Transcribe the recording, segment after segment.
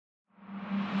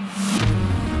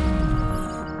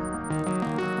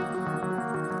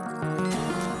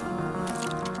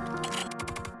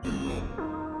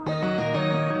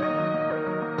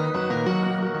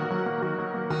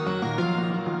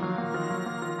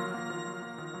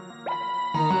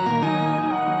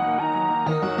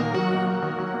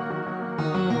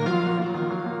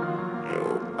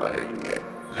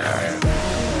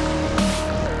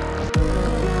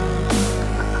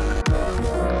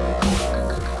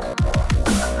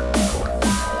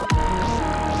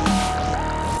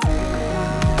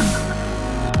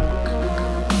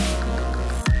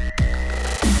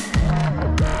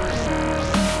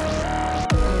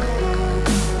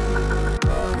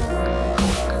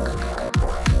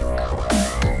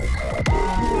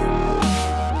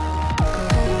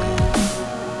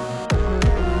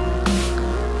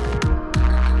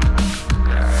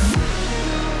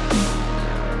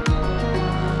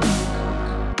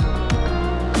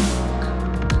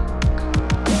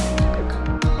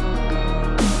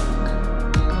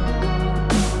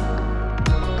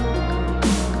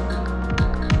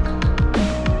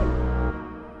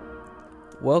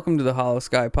Welcome to the Hollow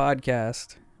Sky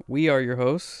Podcast. We are your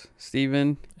hosts,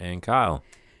 Steven and Kyle.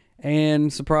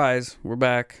 And surprise, we're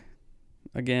back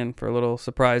again for a little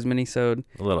surprise minisode.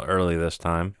 A little early this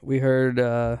time. We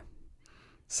heard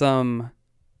some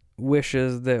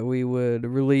wishes that we would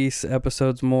release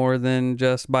episodes more than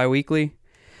just bi-weekly.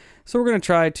 So we're going to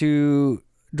try to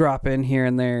drop in here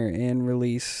and there and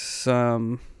release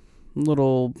some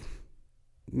little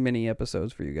mini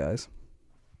episodes for you guys.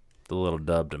 The little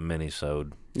dubbed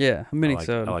minisode. Yeah, a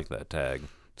minisode. I like that tag.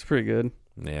 It's pretty good.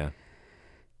 Yeah.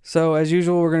 So as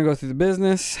usual, we're going to go through the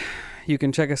business. You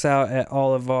can check us out at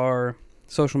all of our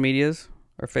social medias,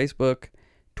 our Facebook,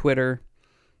 Twitter,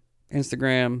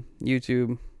 Instagram,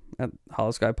 YouTube, at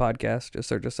Hollow Sky Podcast. Just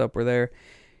search us up. We're there.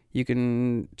 You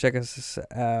can check us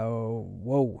out.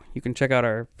 You can check out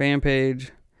our fan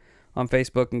page on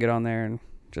Facebook and get on there and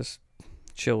just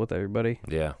chill with everybody.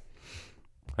 Yeah.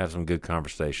 Have some good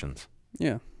conversations.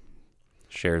 Yeah.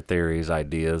 Share theories,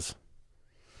 ideas.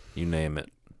 You name it.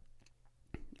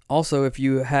 Also, if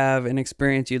you have an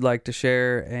experience you'd like to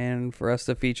share and for us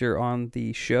to feature on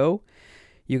the show,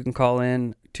 you can call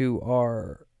in to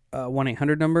our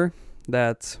 1-800 number.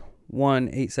 That's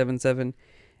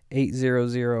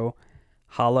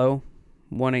 1-877-800-HOLLOW,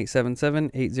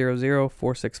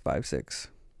 1-877-800-4656.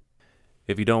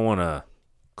 If you don't want to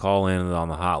call in on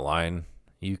the hotline,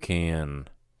 you can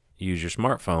use your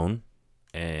smartphone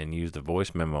and use the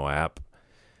voice memo app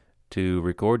to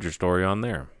record your story on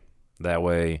there. That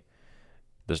way,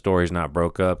 the story's not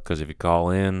broke up, because if you call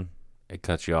in, it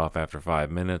cuts you off after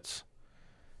 5 minutes,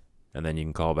 and then you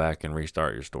can call back and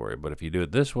restart your story. But if you do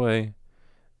it this way,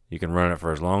 you can run it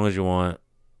for as long as you want,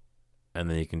 and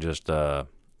then you can just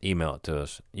email it to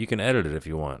us. You can edit it if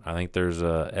you want. I think there's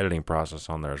a editing process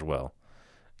on there as well.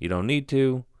 You don't need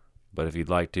to, but if you'd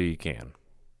like to, you can.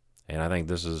 And I think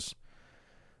this is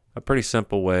a pretty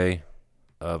simple way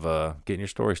of getting your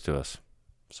stories to us.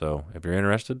 So if you're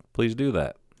interested, please do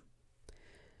that.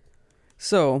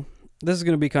 So this is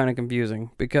going to be kind of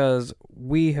confusing because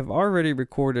we have already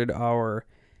recorded our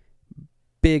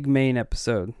big main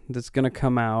episode that's going to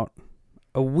come out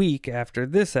a week after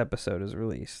this episode is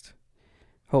released,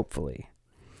 hopefully.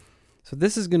 So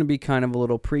this is going to be kind of a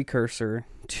little precursor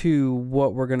to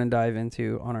what we're going to dive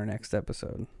into on our next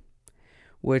episode,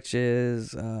 which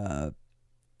is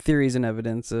theories and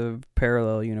evidence of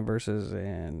parallel universes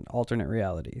and alternate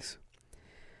realities.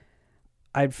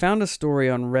 I'd found a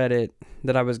story on Reddit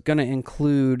that I was going to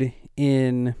include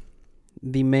in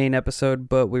the main episode,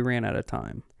 but we ran out of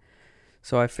time.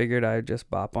 So I figured I'd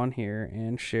just bop on here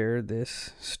and share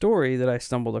this story that I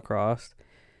stumbled across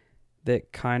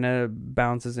that kind of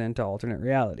bounces into alternate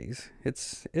realities.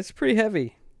 It's pretty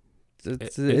heavy.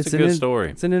 It's a good story.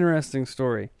 It's an interesting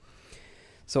story.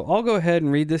 So I'll go ahead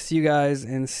and read this to you guys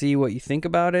and see what you think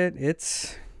about it.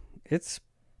 It's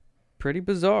pretty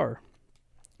bizarre.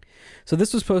 So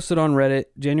this was posted on Reddit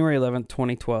January 11th,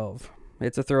 2012.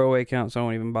 It's a throwaway account, so I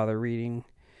won't even bother reading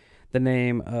the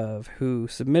name of who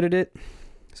submitted it.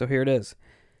 So here it is.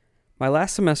 My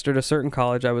last semester at a certain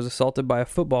college, I was assaulted by a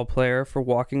football player for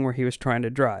walking where he was trying to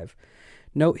drive.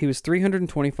 Note, he was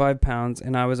 325 pounds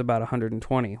and I was about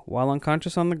 120. While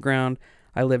unconscious on the ground,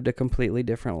 I lived a completely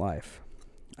different life.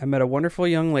 I met a wonderful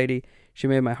young lady. She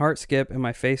made my heart skip and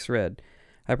my face red.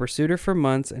 I pursued her for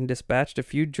months and dispatched a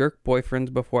few jerk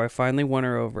boyfriends before I finally won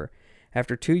her over.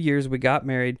 After 2 years, we got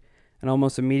married, and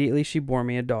almost immediately she bore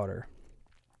me a daughter.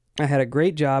 I had a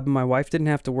great job, and my wife didn't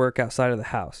have to work outside of the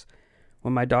house.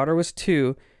 When my daughter was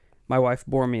 2, my wife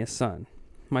bore me a son.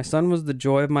 My son was the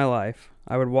joy of my life.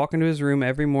 I would walk into his room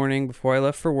every morning before I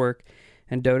left for work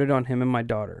and doted on him and my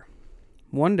daughter.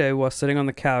 One day, while sitting on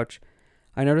the couch,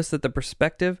 I noticed that the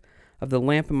perspective of the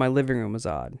lamp in my living room was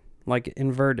odd, like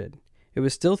inverted. It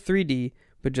was still 3D,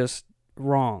 but just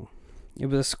wrong. It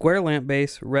was a square lamp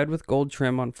base, red with gold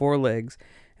trim on 4 legs,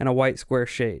 and a white square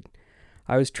shade.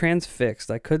 I was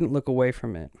transfixed. I couldn't look away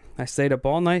from it. I stayed up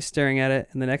all night staring at it,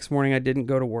 and the next morning I didn't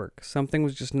go to work. Something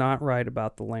was just not right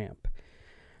about the lamp.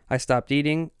 I stopped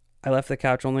eating. I left the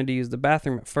couch only to use the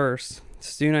bathroom at first.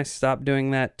 Soon I stopped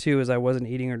doing that too, as I wasn't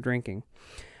eating or drinking.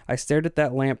 I stared at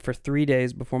that lamp for 3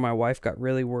 days before my wife got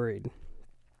really worried.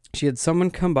 She had someone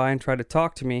come by and try to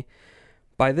talk to me.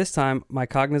 By this time, my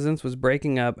cognizance was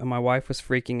breaking up and my wife was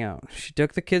freaking out. She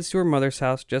took the kids to her mother's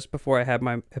house just before I had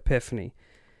my epiphany.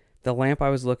 The lamp I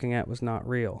was looking at was not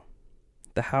real.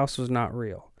 The house was not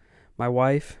real. My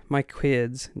wife, my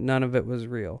kids, none of it was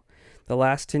real. The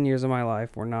last 10 years of my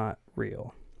life were not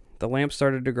real. The lamp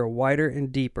started to grow wider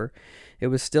and deeper. It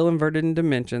was still inverted in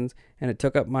dimensions, and it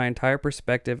took up my entire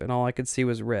perspective, and all I could see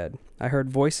was red. I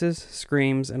heard voices,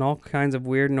 screams, and all kinds of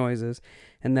weird noises,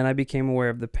 and then I became aware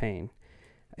of the pain.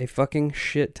 a fucking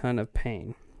shit ton of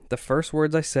pain. The first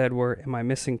words I said were, "Am I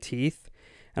missing teeth?"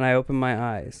 And I opened my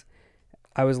eyes.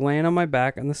 I was laying on my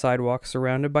back on the sidewalk,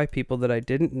 surrounded by people that I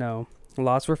didn't know.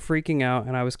 Lots were freaking out,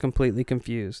 and I was completely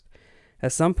confused.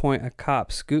 At some point, a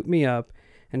cop scooped me up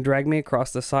and dragged me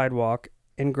across the sidewalk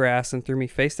in grass and threw me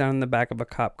face down in the back of a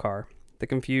cop car. The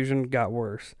confusion got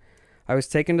worse. I was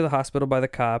taken to the hospital by the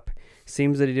cop.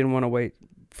 Seems that he didn't want to wait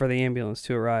for the ambulance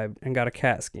to arrive, and got a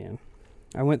CAT scan.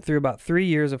 I went through about 3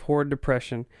 years of horrid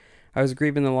depression. I was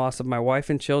grieving the loss of my wife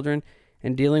and children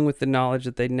and dealing with the knowledge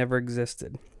that they'd never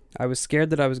existed. I was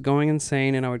scared that I was going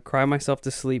insane, and I would cry myself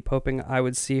to sleep, hoping I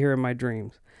would see her in my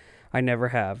dreams. I never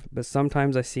have, but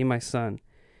sometimes I see my son.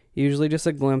 Usually just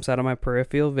a glimpse out of my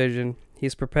peripheral vision.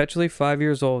 He's perpetually 5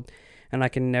 years old, and I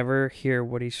can never hear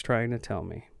what he's trying to tell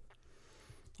me.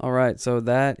 All right, so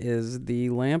that is the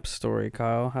lamp story,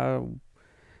 Kyle.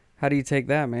 How do you take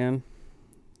that, man?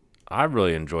 I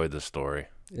really enjoyed this story.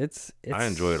 I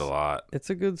enjoyed it a lot. It's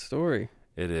a good story.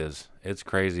 It is. It's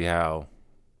crazy how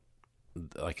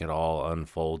like it all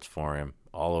unfolds for him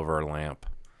all over a lamp.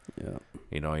 Yeah.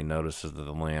 You know, he notices that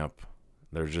the lamp,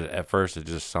 there's just at first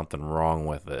it's just something wrong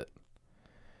with it.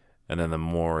 And then the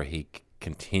more he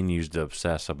continues to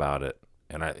obsess about it,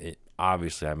 and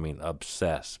obviously I mean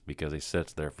obsess, because he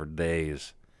sits there for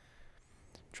days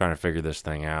trying to figure this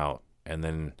thing out. And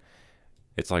then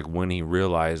it's like when he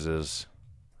realizes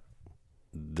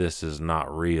this is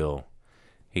not real,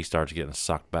 he starts getting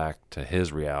sucked back to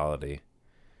his reality,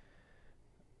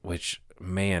 which,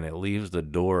 man, it leaves the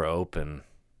door open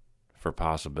for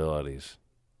possibilities,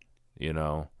 you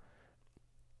know?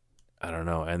 I don't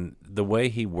know. And the way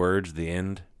he words the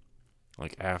end,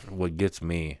 like, after what gets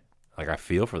me, like, I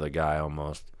feel for the guy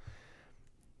almost.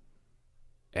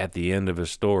 At the end of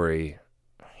his story,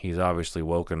 he's obviously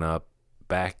woken up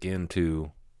back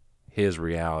into his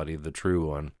reality, the true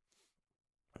one.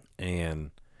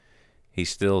 And he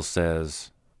still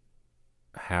says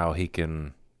how he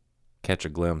can catch a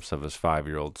glimpse of his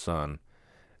 5-year-old son.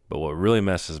 But what really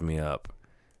messes me up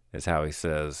is how he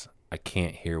says, I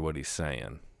can't hear what he's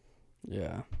saying.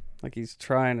 Yeah. Like he's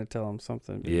trying to tell him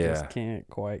something, but he just can't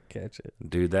quite catch it.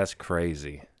 Dude, that's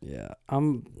crazy. Yeah.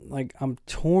 I'm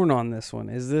torn on this one.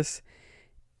 Is this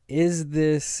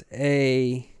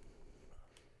an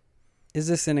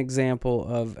example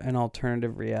of an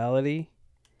alternative reality?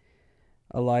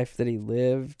 A life that he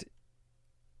lived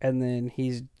and then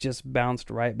he's just bounced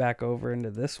right back over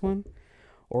into this one?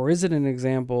 Or is it an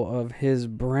example of his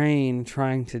brain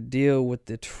trying to deal with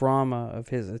the trauma of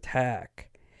his attack?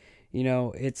 You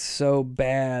know, it's so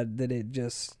bad that it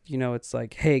just, you know, it's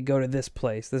like, hey, go to this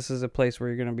place. This is a place where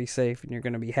you're going to be safe and you're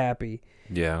going to be happy.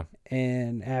 Yeah.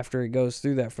 And after it goes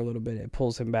through that for a little bit, it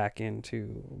pulls him back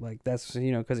into, like, that's,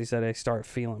 you know, because he said, I start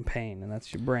feeling pain, and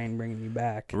that's your brain bringing you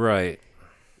back. Right.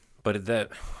 But if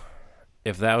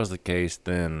that was the case,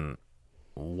 then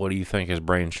what do you think his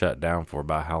brain shut down for?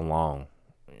 About how long?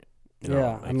 You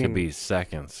know, it could be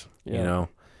seconds, you know?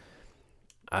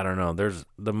 I don't know.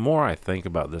 The more I think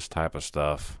about this type of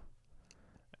stuff,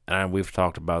 and we've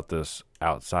talked about this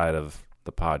outside of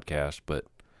the podcast, but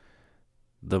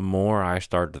the more I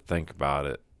start to think about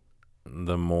it,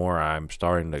 the more I'm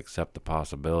starting to accept the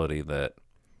possibility that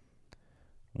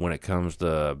when it comes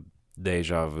to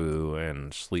deja vu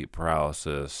and sleep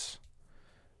paralysis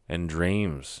and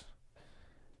dreams,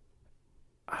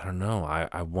 I don't know.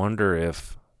 I wonder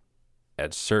if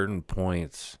at certain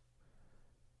points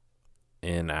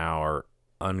in our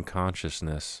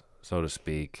unconsciousness, so to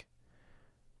speak,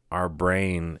 our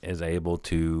brain is able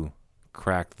to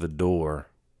crack the door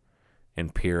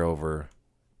and peer over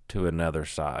to another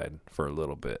side for a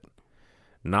little bit.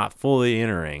 Not fully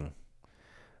entering,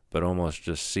 but almost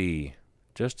just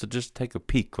take a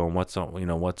peek on what's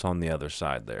on the other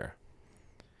side there.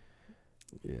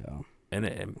 Yeah.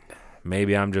 And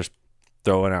maybe I'm just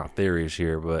throwing out theories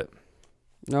here, but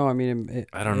no, I mean,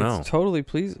 I don't know. It's totally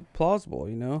plausible,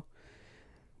 you know.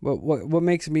 But what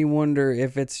makes me wonder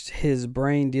if it's his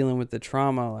brain dealing with the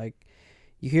trauma. Like,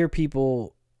 you hear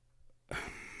people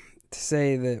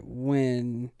say that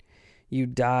when you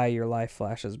die, your life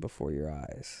flashes before your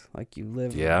eyes. Like you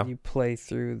live, you play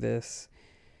through this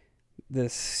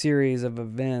series of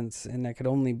events, and that could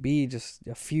only be just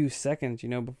a few seconds, you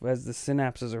know, as the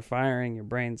synapses are firing, your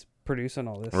brain's producing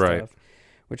all this stuff,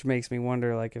 which makes me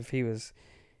wonder, like, if he was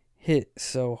hit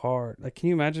so hard. Like, can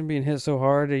you imagine being hit so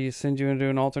hard that you send you into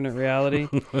an alternate reality?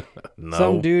 No.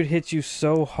 Some dude hits you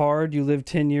so hard, you live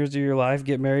 10 years of your life,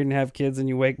 get married and have kids, and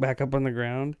you wake back up on the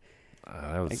ground.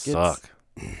 That would suck.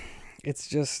 It's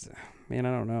just, man, I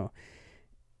don't know.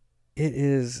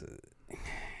 It's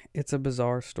a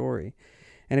bizarre story.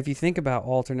 And if you think about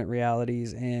alternate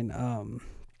realities and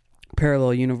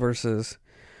parallel universes,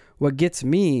 what gets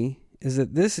me is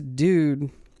that this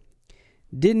dude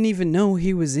didn't even know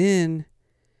he was in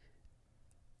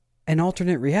an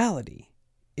alternate reality.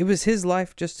 It was his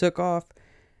life just took off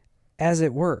as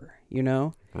it were, you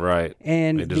know? Right.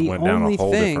 And it just went down a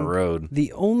whole different road.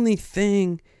 The only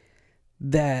thing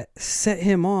that set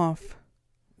him off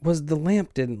was the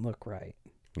lamp didn't look right.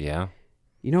 Yeah.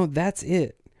 You know, that's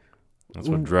it. That's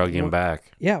what drug him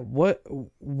back. Yeah. What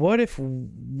if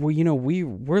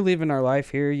we're living our life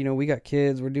here, you know, we got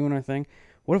kids, we're doing our thing.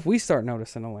 What if we start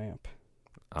noticing a lamp?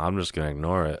 I'm just going to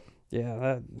ignore it.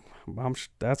 Yeah,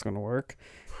 that's going to work.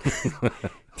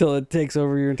 Till it takes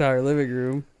over your entire living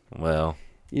room. Well,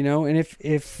 you know, and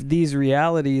if these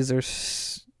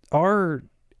realities are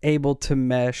able to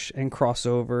mesh and cross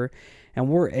over, and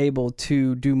we're able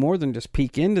to do more than just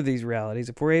peek into these realities,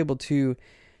 if we're able to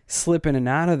slip in and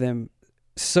out of them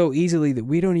so easily that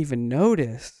we don't even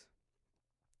notice,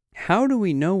 how do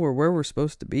we know where we're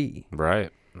supposed to be? Right.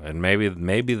 And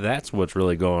maybe that's what's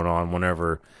really going on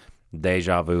whenever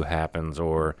deja vu happens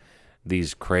or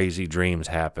these crazy dreams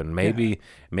happen. Maybe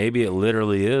it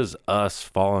literally is us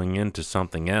falling into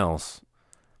something else.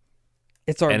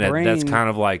 It's our brain. That's kind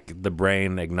of like the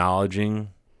brain acknowledging,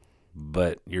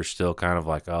 but you're still kind of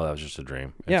like, oh, that was just a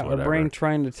dream. It's our brain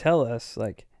trying to tell us,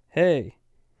 like, hey,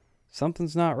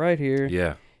 something's not right here.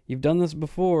 Yeah. You've done this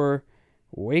before.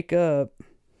 Wake up.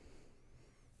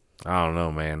 I don't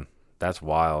know, man. That's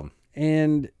wild.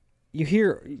 And you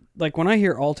hear, like, when I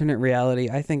hear alternate reality,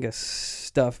 I think of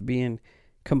stuff being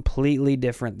completely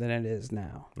different than it is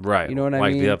now. Right. You know what I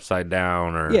mean? Like the upside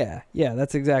down or... Yeah,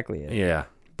 that's exactly it. Yeah.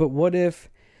 But what if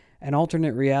an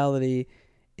alternate reality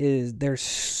is there's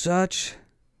such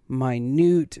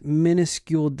minute,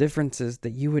 minuscule differences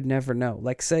that you would never know?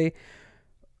 Like, say,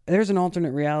 there's an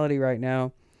alternate reality right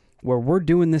now where we're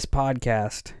doing this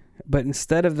podcast, but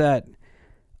instead of that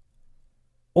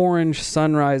orange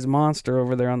sunrise monster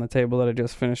over there on the table that I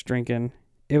just finished drinking,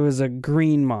 it was a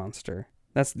green monster.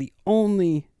 That's the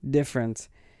only difference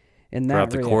in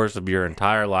that. Throughout the course of your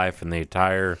entire life and the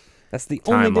entire That's the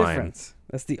timeline. only difference.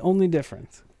 That's the only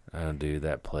difference. Oh, dude,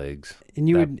 that plagues.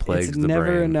 And Plagues it's the never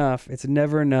brain. enough. It's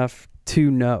never enough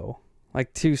to know,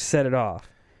 like to set it off.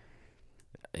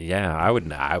 Yeah,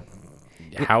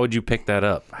 how would you pick that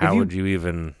up? How would you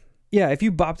even... Yeah, if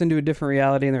you bopped into a different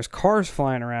reality and there's cars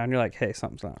flying around, you're like, hey,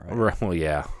 something's not right. Well,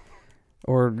 yeah.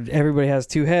 Or everybody has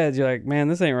two heads, you're like, man,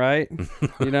 this ain't right.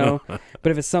 You know?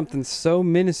 But if it's something so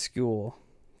minuscule,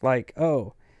 like,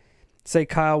 oh, say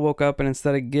Kyle woke up and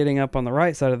instead of getting up on the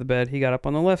right side of the bed, he got up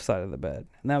on the left side of the bed.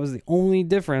 And that was the only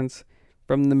difference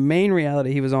from the main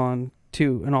reality he was on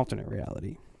to an alternate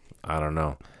reality. I don't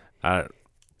know. I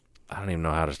don't even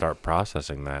know how to start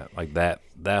processing that. Like that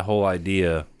whole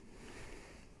idea...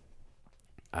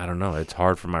 I don't know. It's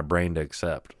hard for my brain to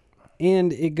accept.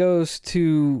 And it goes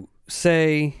to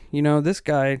say, you know, this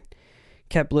guy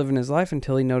kept living his life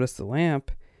until he noticed the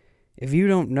lamp. If you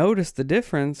don't notice the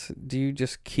difference, do you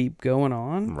just keep going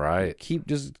on? Right. Keep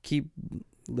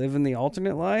living the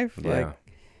alternate life? Yeah. Like,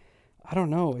 I don't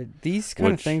know. These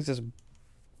kind of things just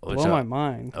blow my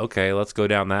mind. Okay, let's go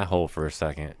down that hole for a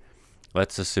second.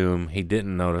 Let's assume he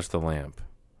didn't notice the lamp.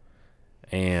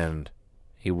 And...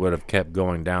 he would have kept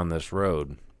going down this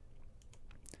road.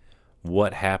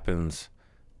 What happens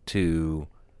to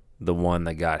the one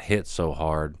that got hit so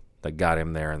hard that got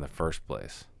him there in the first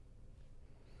place?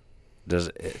 Does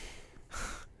it,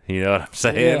 you know what I'm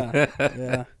saying?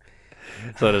 Yeah.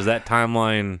 So does that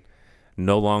timeline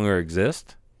no longer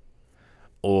exist?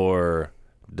 Or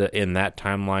in that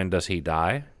timeline, does he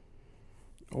die?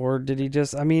 Or did he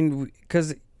just, I mean,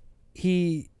 because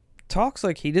he talks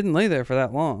like he didn't lay there for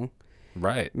that long.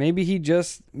 Right. Maybe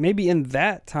in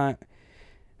that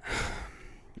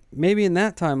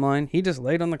timeline, he just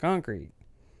laid on the concrete.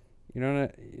 You know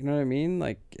what I mean?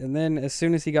 Like, and then as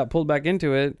soon as he got pulled back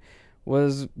into it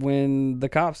was when the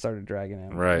cops started dragging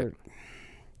him. Right.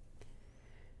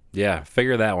 Yeah,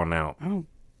 figure that one out. I don't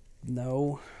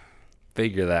know.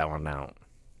 Figure that one out.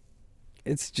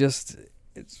 It's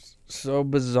so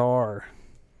bizarre.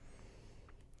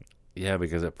 Yeah,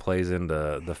 because it plays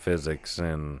into the physics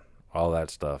and all that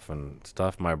stuff, and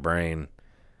stuff my brain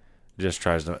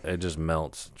it just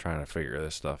melts trying to figure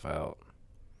this stuff out.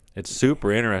 It's super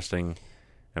interesting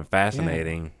and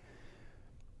fascinating. Yeah.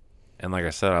 And like I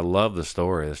said, I love the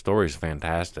story. The story's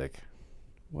fantastic.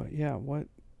 What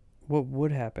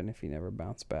would happen if he never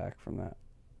bounced back from that?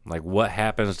 Like, what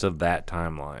happens to that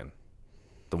timeline?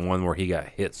 The one where he got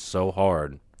hit so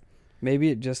hard. Maybe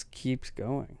it just keeps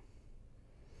going.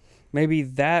 Maybe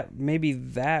that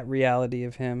reality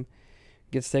of him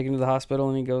gets taken to the hospital,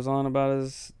 and he goes on about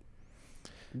his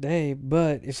day.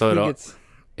 But if So he gets...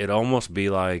 It'd almost be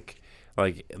like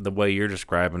the way you're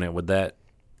describing it, would that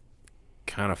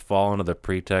kind of fall under the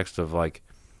pretext of like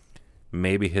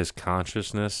maybe his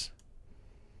consciousness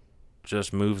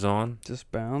just moves on?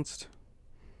 Just bounced?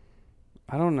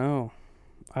 I don't know.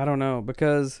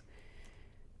 Because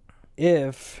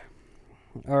if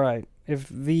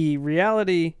the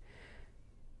reality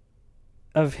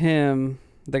of him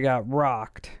that got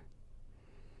rocked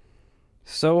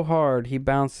so hard he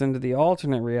bounced into the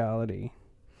alternate reality,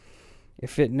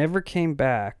 if it never came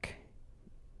back,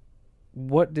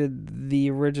 what did the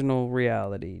original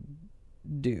reality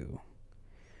do?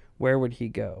 Where would he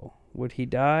go? Would he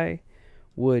die?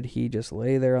 Would he just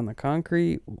lay there on the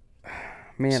concrete?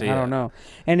 Man, I don't know.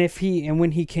 And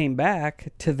when he came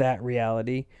back to that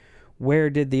reality, where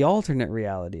did the alternate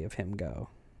reality of him go?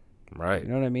 Right. You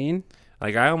know what I mean?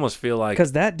 Like, I almost feel like...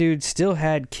 Because that dude still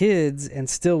had kids and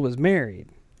still was married.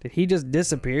 Did he just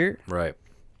disappear? Right.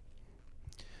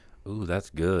 Ooh, that's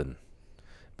good.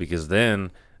 Because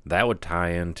then that would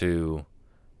tie into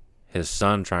his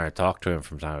son trying to talk to him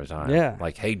from time to time. Yeah.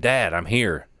 Like, hey, Dad, I'm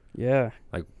here. Yeah.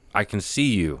 Like, I can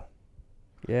see you.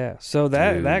 Yeah. So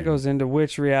that goes into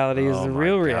which reality is the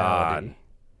real reality.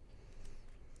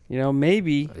 You know,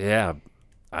 maybe. Yeah.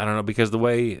 I don't know. Because the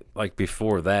way, like,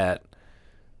 before that,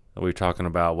 we were talking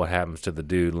about what happens to the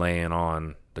dude laying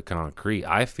on the concrete.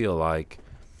 I feel like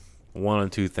one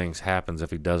of two things happens if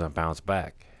he doesn't bounce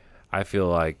back. I feel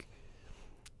like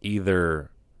either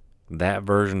that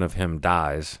version of him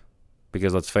dies,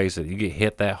 because let's face it, you get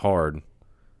hit that hard,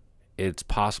 it's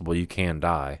possible you can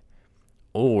die,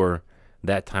 or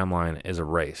that timeline is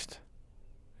erased.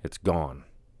 It's gone.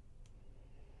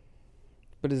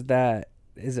 But is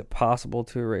it possible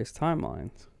to erase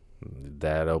timelines?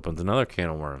 That opens another can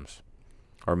of worms.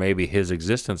 Or maybe his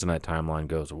existence in that timeline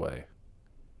goes away.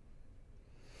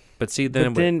 But see,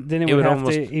 then it would have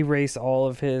to erase all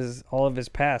of his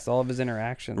past, all of his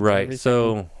interactions. Right. Everything.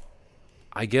 So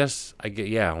I get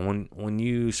yeah, when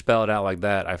you spell it out like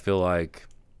that, I feel like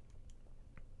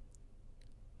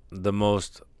the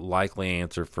most likely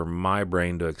answer for my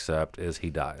brain to accept is he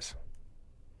dies.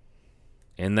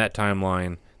 In that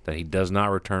timeline that he does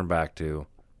not return back to,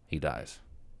 he dies.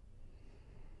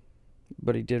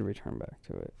 But he did return back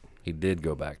to it. He did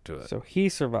go back to it. So he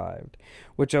survived,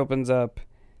 which opens up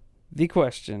the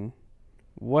question,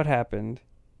 what happened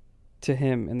to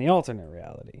him in the alternate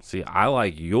reality? See, I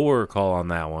like your call on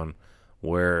that one,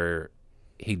 where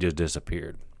he just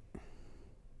disappeared.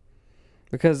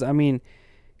 Because, I mean,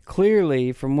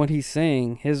 clearly from what he's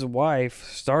saying, his wife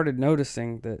started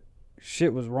noticing that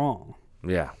shit was wrong.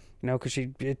 Yeah. You know, because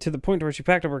to the point where she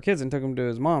packed up her kids and took them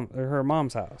to her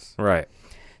mom's house. Right.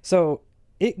 So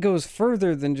it goes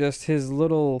further than just his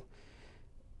little,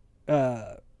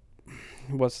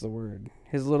 what's the word?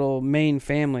 His little main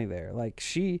family there. Like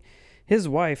his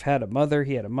wife had a mother.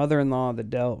 He had a mother-in-law that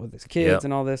dealt with his kids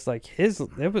and all this. Like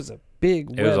it was a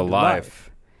big. It was a life.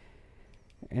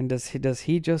 And does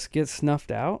he just get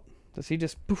snuffed out? Does he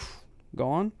just poof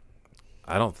gone?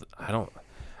 I don't know,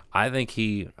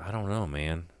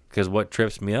 man. Because what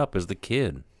trips me up is the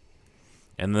kid,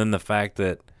 and then the fact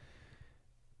that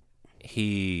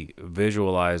he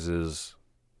visualizes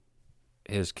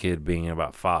his kid being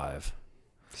about 5.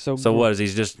 So what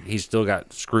is he's still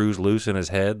got screws loose in his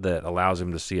head that allows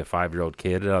him to see a 5-year-old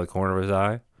kid out of the corner of his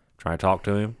eye trying to talk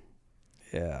to him?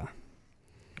 Yeah.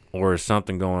 Or is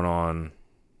something going on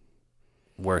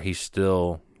where he's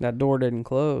still... That door didn't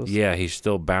close. Yeah, he's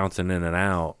still bouncing in and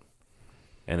out,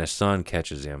 and his son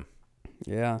catches him.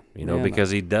 Yeah. You know,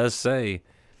 because he does say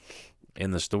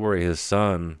in the story his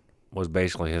son was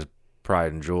basically his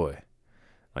pride and joy.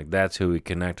 Like, that's who he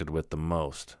connected with the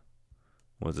most,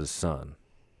 was his son.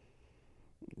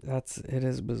 It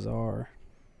is bizarre.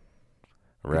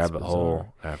 Rabbit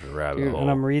hole after rabbit hole.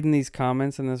 And I'm reading these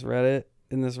comments in this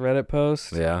Reddit post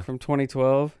from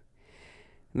 2012.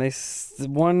 And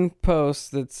one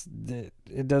post that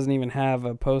it doesn't even have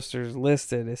a posters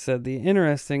listed. It said the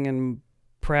interesting and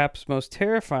perhaps most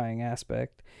terrifying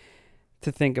aspect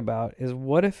to think about is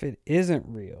what if it isn't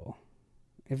real?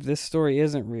 If this story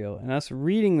isn't real, and us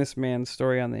reading this man's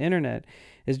story on the internet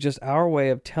is just our way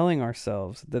of telling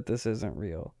ourselves that this isn't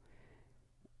real.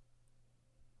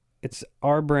 It's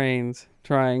our brains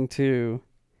trying to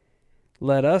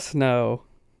let us know.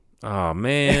 Oh,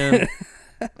 man.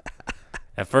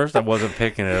 At first, I wasn't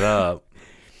picking it up.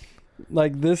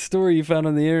 Like, this story you found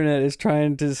on the internet is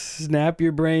trying to snap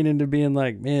your brain into being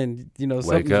like, man, you know,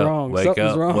 something's wrong.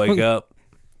 Something's wrong. Wake up.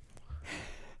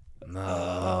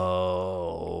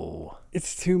 No.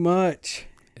 It's too much.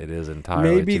 It is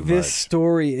entirely Maybe too this much.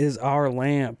 story is our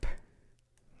lamp.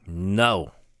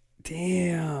 No.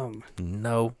 Damn.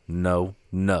 No, no,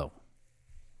 no.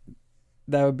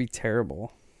 That would be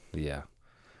terrible. Yeah.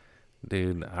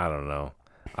 Dude, I don't know.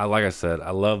 Like I said,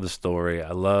 I love the story.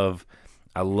 I love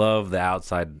the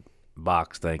outside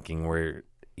box thinking where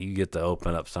you get to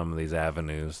open up some of these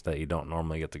avenues that you don't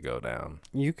normally get to go down.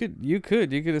 You could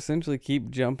essentially keep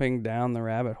jumping down the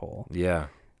rabbit hole. Yeah.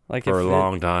 Like For a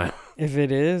long time. If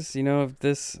it is, if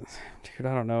this, dude,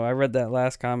 I don't know. I read that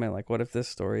last comment. Like, what if this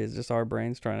story is just our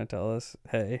brains trying to tell us,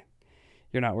 hey,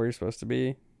 you're not where you're supposed to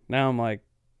be? Now I'm like,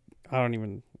 I don't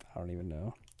even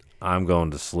know. I'm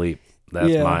going to sleep.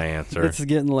 That's my answer. It's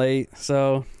getting late,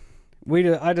 so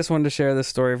I just wanted to share this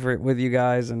story with you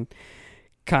guys and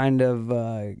kind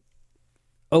of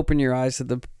open your eyes to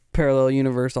the parallel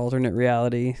universe, alternate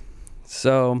reality.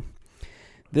 So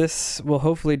this will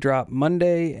hopefully drop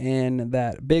Monday, and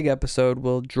that big episode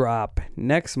will drop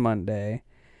next Monday.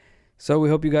 So we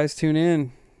hope you guys tune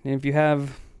in. And if you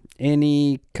have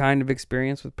any kind of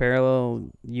experience with parallel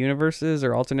universes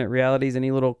or alternate realities, any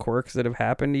little quirks that have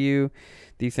happened to you,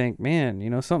 do you think,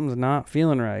 man, something's not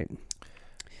feeling right?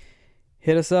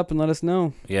 Hit us up and let us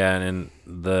know. Yeah, and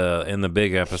in the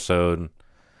big episode,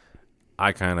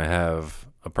 I kind of have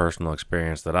a personal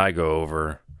experience that I go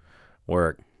over where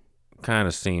it kind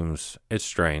of seems it's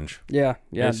strange. Yeah,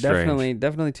 it's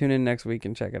definitely tune in next week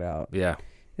and check it out. Yeah.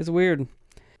 It's weird.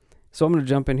 So I'm going to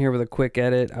jump in here with a quick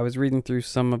edit. I was reading through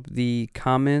some of the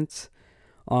comments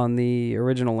on the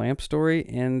original lamp story,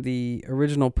 and the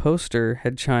original poster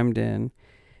had chimed in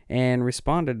and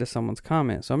responded to someone's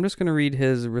comment. So I'm just going to read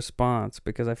his response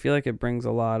because I feel like it brings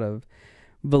a lot of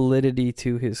validity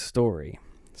to his story.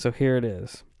 So here it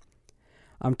is.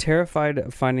 I'm terrified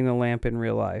of finding the lamp in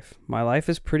real life. My life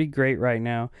is pretty great right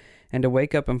now, and to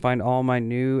wake up and find all my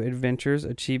new adventures,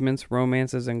 achievements,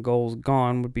 romances, and goals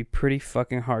gone would be pretty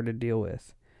fucking hard to deal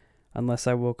with, unless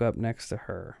I woke up next to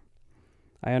her.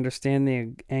 I understand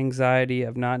the anxiety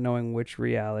of not knowing which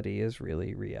reality is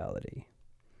really reality.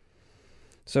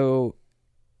 So,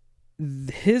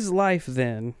 his life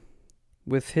then,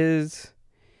 with his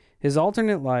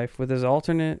alternate life, with his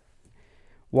alternate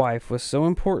wife, was so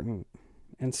important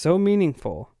and so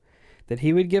meaningful that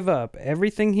he would give up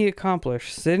everything he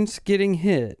accomplished since getting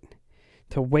hit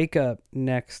to wake up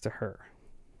next to her.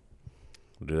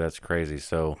 Dude, that's crazy.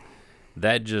 So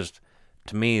that just,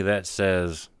 to me, that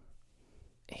says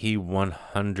he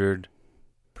 100%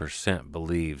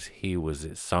 believes he was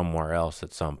somewhere else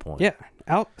at some point. Yeah,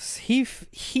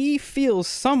 he feels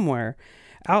somewhere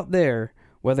out there,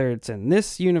 whether it's in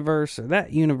this universe or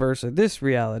this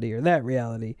reality or that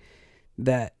reality,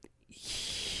 that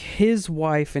his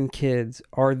wife and kids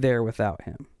are there without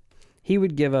him. He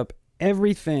would give up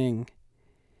everything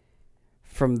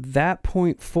from that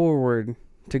point forward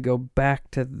to go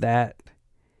back to that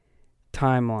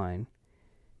timeline,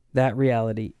 that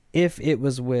reality, if it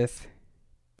was with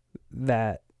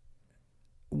that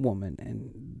woman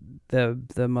and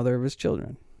the mother of his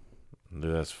children.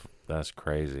 Dude, that's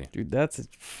crazy. Dude, that's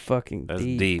fucking That's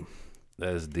deep.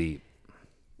 That is deep.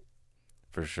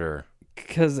 For sure.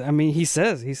 Because he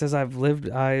says I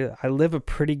live a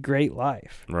pretty great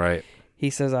life. Right. He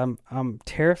says I'm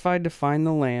terrified to find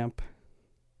the lamp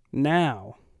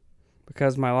now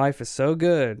because my life is so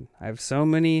good. I have so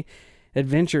many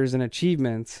adventures and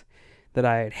achievements that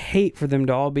I'd hate for them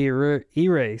to all be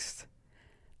erased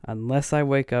unless I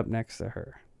wake up next to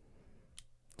her.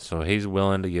 So he's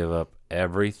willing to give up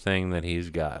everything that he's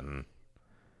gotten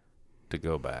to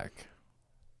go back.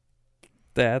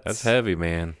 That's heavy,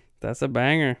 man. That's a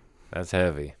banger. That's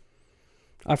heavy.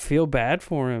 I feel bad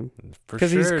for him. For sure,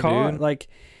 because he's caught, dude. like,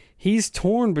 he's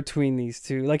torn between these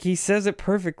two. Like, he says it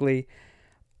perfectly.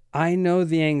 I know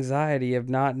the anxiety of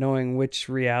not knowing which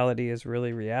reality is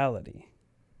really reality.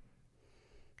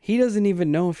 He doesn't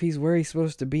even know if he's where he's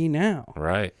supposed to be now.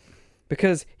 Right.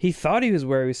 Because he thought he was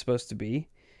where he was supposed to be,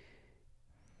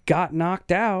 got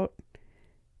knocked out,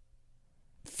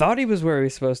 thought he was where he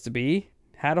was supposed to be,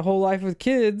 had a whole life with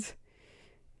kids,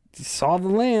 saw the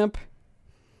lamp.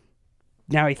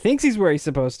 Now he thinks he's where he's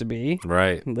supposed to be.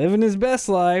 Right. Living his best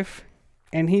life.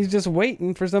 And he's just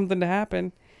waiting for something to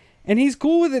happen. And he's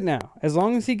cool with it now. As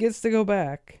long as he gets to go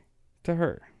back to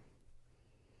her.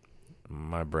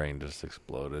 My brain just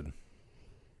exploded.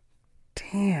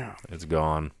 Damn. It's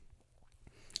gone.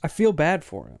 I feel bad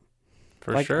for him.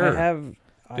 For sure.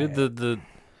 Dude, the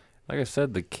like I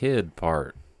said, the kid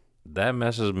part, that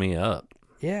messes me up.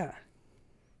 Yeah.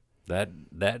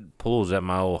 That pulls at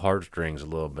my old heartstrings a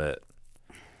little bit.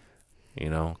 You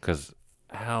know, because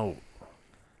how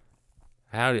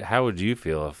would you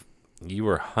feel you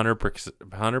were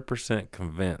 100%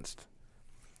 convinced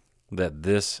that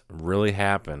this really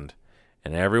happened,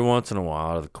 and every once in a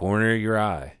while, out of the corner of your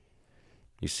eye,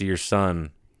 you see your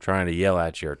son trying to yell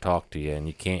at you or talk to you, and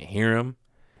you can't hear him,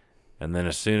 and then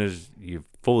as soon as you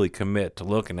fully commit to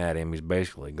looking at him, he's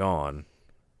basically gone.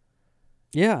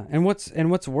 Yeah, and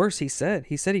what's worse, he said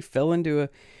he fell into a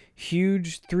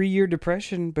huge 3-year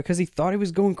depression because he thought he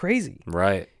was going crazy.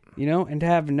 Right. You know, and to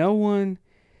have no one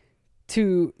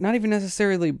to not even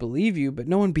necessarily believe you, but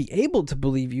no one be able to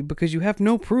believe you because you have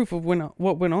no proof of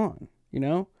what went on. You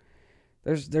know,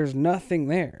 there's nothing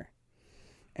there.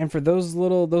 And for those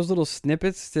little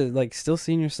snippets to like still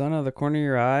seeing your son out of the corner of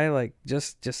your eye, like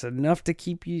just enough to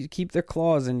keep their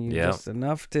claws in you, Yep. just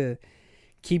enough to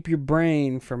keep your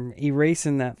brain from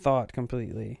erasing that thought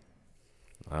completely.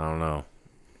 I don't know.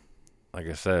 Like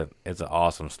I said, it's an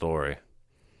awesome story.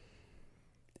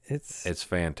 It's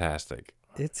fantastic.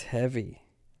 It's heavy.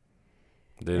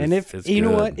 Dude, And if it's you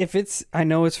know good. what, if it's, I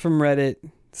know it's from Reddit,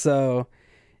 so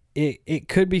it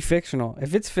could be fictional.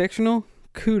 If it's fictional,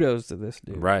 kudos to this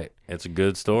dude. Right. It's a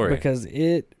good story. Because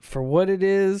it, for what it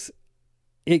is,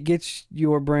 it gets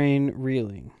your brain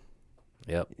reeling.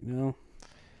 Yep. You know?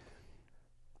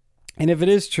 And if it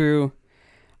is true,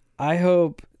 I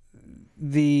hope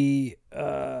the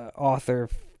author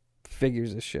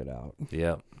figures this shit out.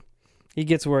 Yep. He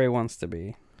gets where he wants to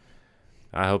be.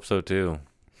 I hope so too.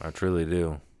 I truly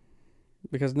do.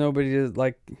 Because nobody is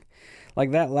like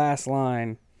that last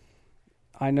line.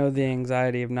 I know the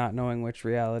anxiety of not knowing which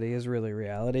reality is really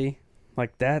reality.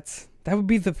 Like that would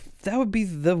be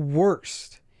the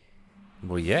worst.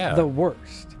 Well, yeah. The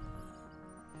worst.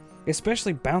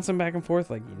 Especially bouncing back and forth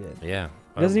like he did. Yeah.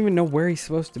 He doesn't even know where he's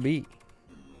supposed to be.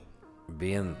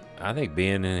 I think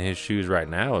being in his shoes right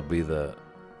now would be the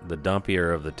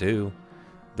dumpier of the two.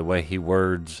 The way he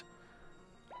words,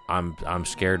 I'm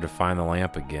scared to find the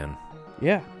lamp again.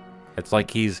 Yeah. It's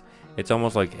like it's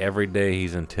almost like every day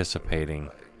he's anticipating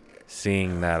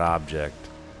seeing that object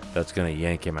that's going to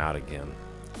yank him out again.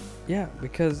 Yeah,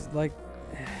 because like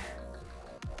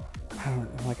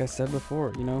I said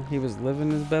before, you know, he was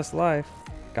living his best life,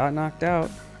 got knocked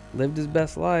out, lived his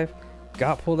best life,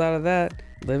 got pulled out of that,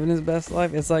 living his best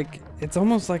life. It's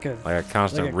almost like a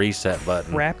constant reset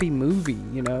button. Crappy movie,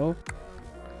 you know?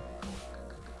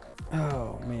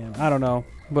 Oh man, I don't know,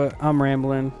 but I'm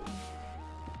rambling.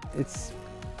 It's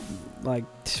like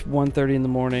 1:30 in the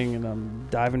morning and I'm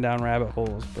diving down rabbit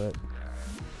holes, but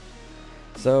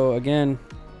so again,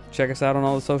 check us out on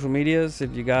all the social medias.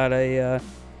 If you got a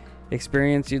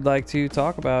experience you'd like to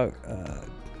talk about,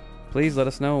 please let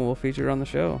us know and we'll feature it on the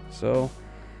show. So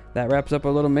that wraps up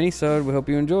our little minisode. We hope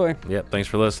you enjoy. Yep, thanks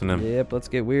for listening. Yep, let's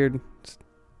get weird.